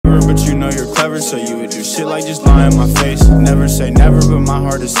but you know you're clever, so you would do shit like just lie in my face. Never say never, but my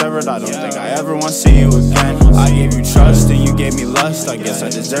heart is severed. I don't think I ever want to see you again. I gave you trust and you gave me lust. I guess I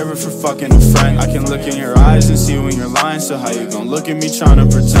deserve it for fucking a friend. I can look in your eyes and see when you're lying, so how you gon' look at me trying to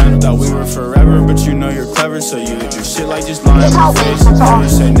pretend that we were forever, but you know you're clever, so you would do shit like just lie in my face. Never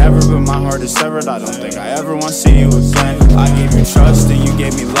say never, but my heart is severed. I don't think I ever want to see you again. I gave you trust and you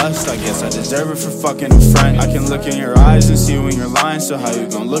gave me lust. I guess I deserve it for fucking a friend. I can look in your eyes and see when you're lying, so how you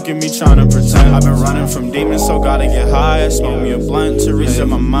gon' look at me trying to pretend? I've been running from demons, so gotta get high. I smoke me a blunt to reset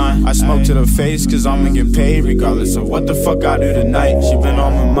my mind. I smoke to the face, cause I'ma get paid regardless of what the fuck I do tonight. She been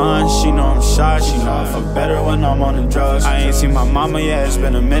on my mind, she know I'm shy. She know I feel better when I'm on the drugs. I ain't seen my mama yet, it's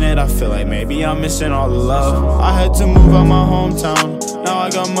been a minute. I feel like maybe I'm missing all the love. I had to move out my hometown. Now I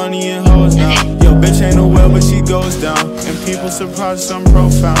got money and hoes now. Yo, bitch ain't no well, but she goes down. And people surprised I'm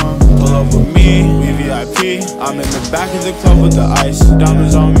profound. Pull up with me, we VIP. I'm in the back of the club with the ice.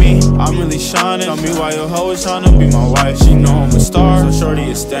 Diamonds on me, I'm really shining. Tell me why your hoe is trying to be my wife. She know I'm a star, so shorty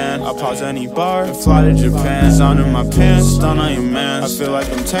a stand. I pause any bar and fly to Japan. Design in my pants, stun on your man. I feel like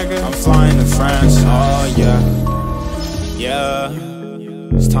I'm Tekka, I'm flying to France. Oh yeah, yeah.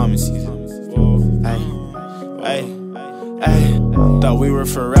 It's Tommy season. Hey, hey. Thought we were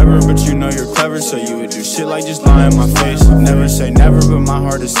forever, but you know you're clever, so you would do shit like just lie in my face. Never say never, but my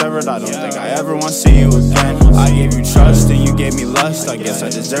heart is severed. I don't think I ever want to see you again. I gave you trust and you gave me lust. I guess I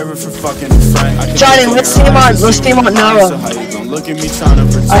deserve it for fucking a friend. Johnny, let's team on Noah. So how you gon' look at me trying to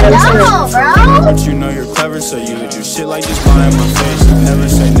pretend? No, bro. But you know you're clever, so you would do shit like just lie in my face. Never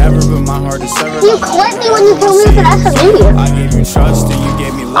say never, but my heart is severed. You clipped me when you told me that that's a video. I gave you trust and you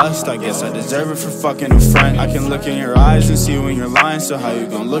gave me lust. I guess I deserve it for fucking a friend. I can look in your eyes and see when you're lying, so how you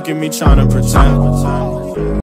gon' look at me trying to pretend?